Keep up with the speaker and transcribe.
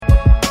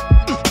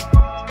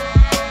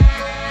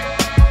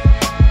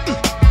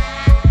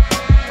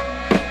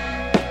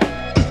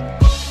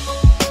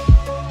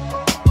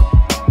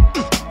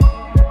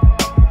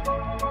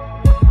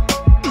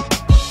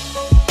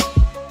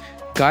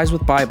Guys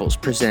with Bibles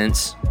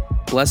presents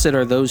Blessed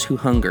Are Those Who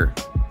Hunger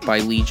by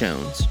Lee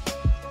Jones.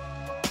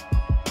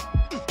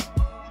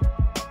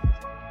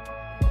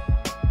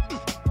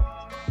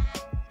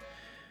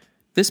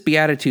 This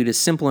beatitude is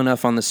simple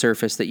enough on the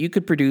surface that you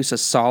could produce a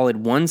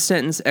solid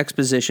one-sentence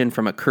exposition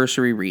from a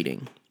cursory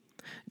reading.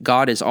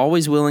 God is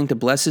always willing to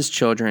bless his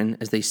children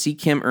as they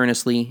seek him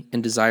earnestly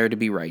and desire to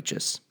be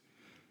righteous.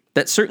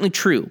 That's certainly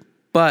true,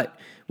 but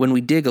when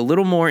we dig a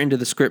little more into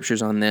the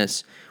scriptures on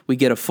this, we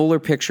get a fuller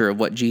picture of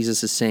what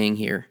Jesus is saying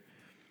here.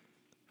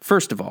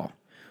 First of all,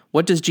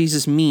 what does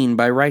Jesus mean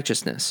by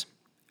righteousness?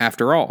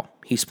 After all,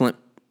 he spent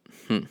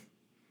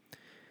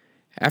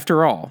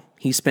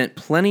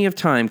plenty of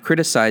time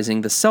criticizing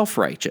the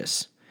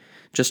self-righteous.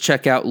 Just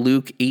check out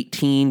Luke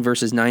 18,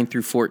 verses 9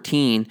 through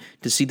 14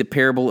 to see the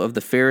parable of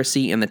the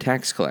Pharisee and the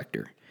tax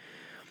collector.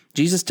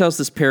 Jesus tells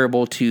this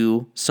parable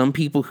to some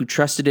people who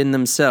trusted in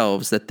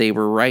themselves that they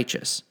were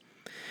righteous.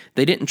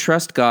 They didn't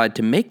trust God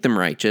to make them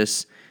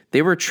righteous.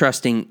 They were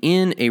trusting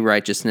in a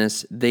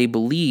righteousness they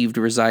believed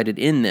resided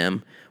in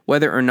them,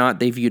 whether or not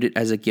they viewed it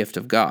as a gift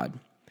of God.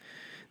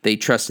 They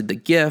trusted the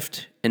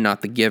gift and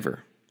not the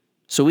giver.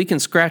 So we can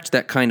scratch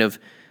that kind of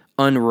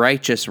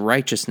unrighteous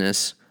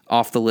righteousness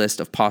off the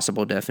list of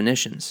possible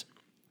definitions.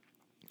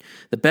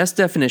 The best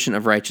definition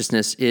of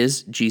righteousness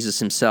is Jesus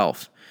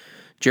himself.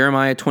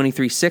 Jeremiah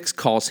 23:6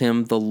 calls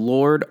him the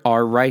Lord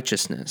our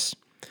righteousness.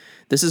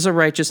 This is a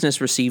righteousness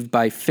received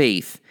by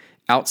faith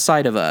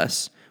outside of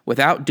us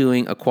without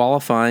doing a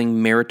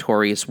qualifying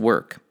meritorious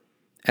work.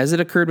 As it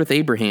occurred with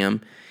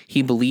Abraham,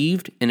 he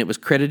believed and it was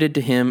credited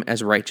to him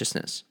as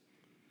righteousness.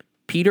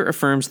 Peter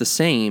affirms the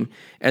same,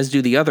 as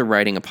do the other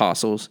writing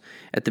apostles,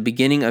 at the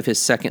beginning of his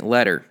second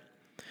letter.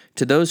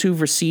 To those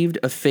who've received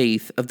a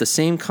faith of the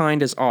same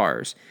kind as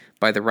ours,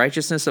 by the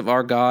righteousness of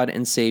our God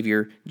and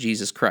Savior,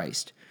 Jesus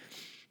Christ.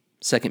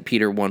 2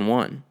 Peter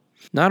 1:1.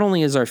 Not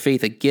only is our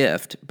faith a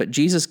gift, but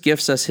Jesus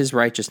gifts us his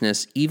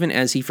righteousness even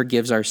as he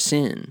forgives our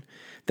sin.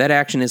 That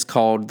action is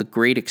called the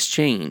Great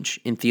Exchange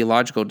in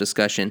theological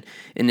discussion,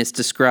 and it's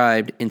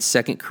described in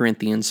 2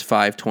 Corinthians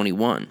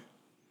 5:21.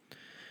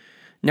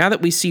 Now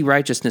that we see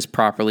righteousness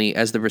properly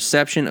as the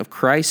reception of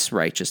Christ's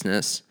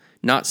righteousness,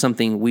 not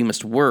something we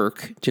must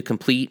work to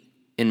complete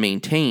and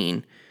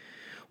maintain,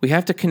 we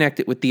have to connect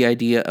it with the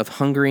idea of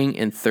hungering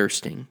and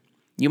thirsting.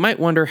 You might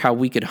wonder how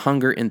we could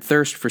hunger and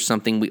thirst for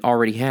something we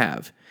already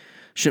have.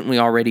 Shouldn't we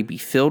already be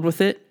filled with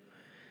it?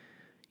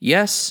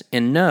 Yes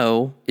and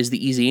no is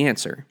the easy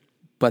answer,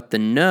 but the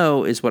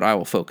no is what I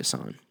will focus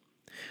on.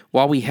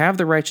 While we have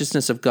the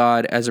righteousness of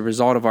God as a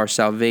result of our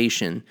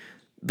salvation,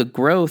 the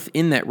growth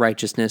in that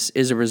righteousness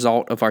is a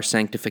result of our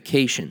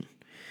sanctification.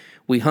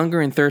 We hunger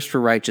and thirst for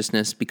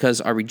righteousness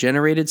because our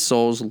regenerated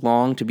souls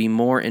long to be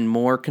more and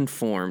more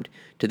conformed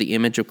to the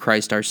image of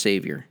Christ our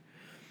Savior.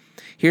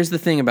 Here's the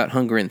thing about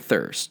hunger and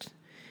thirst.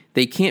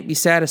 They can't be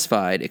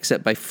satisfied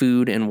except by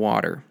food and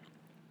water.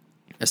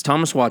 As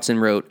Thomas Watson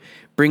wrote,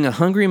 "Bring a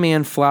hungry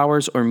man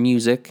flowers or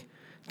music,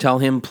 tell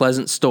him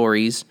pleasant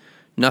stories,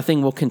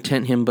 nothing will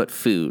content him but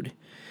food.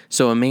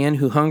 So a man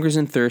who hungers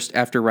and thirsts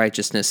after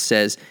righteousness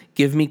says,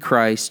 'Give me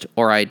Christ,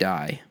 or I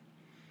die.'"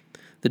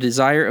 The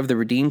desire of the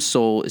redeemed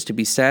soul is to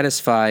be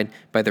satisfied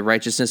by the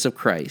righteousness of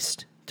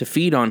Christ, to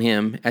feed on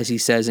him, as he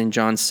says in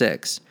John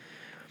 6.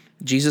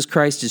 Jesus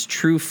Christ is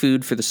true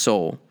food for the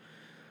soul.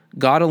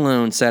 God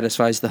alone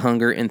satisfies the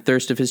hunger and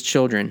thirst of his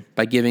children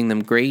by giving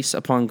them grace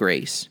upon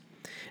grace.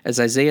 As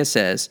Isaiah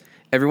says,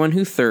 "Everyone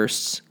who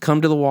thirsts,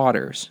 come to the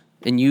waters,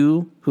 and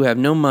you who have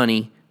no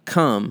money,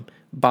 come,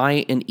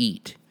 buy and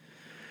eat."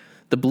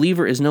 The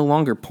believer is no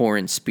longer poor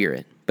in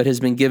spirit, but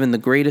has been given the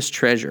greatest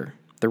treasure,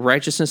 the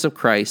righteousness of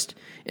Christ,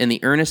 and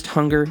the earnest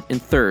hunger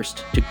and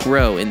thirst to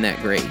grow in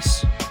that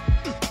grace.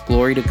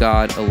 Glory to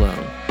God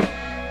alone.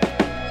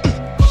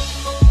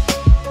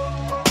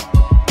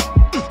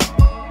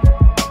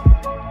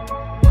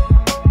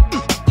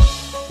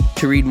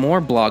 To read more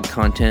blog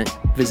content,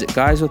 visit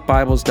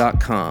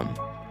guyswithbibles.com.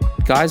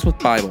 Guys with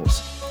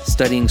Bibles,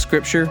 studying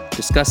Scripture,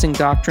 discussing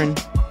doctrine,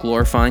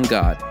 glorifying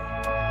God.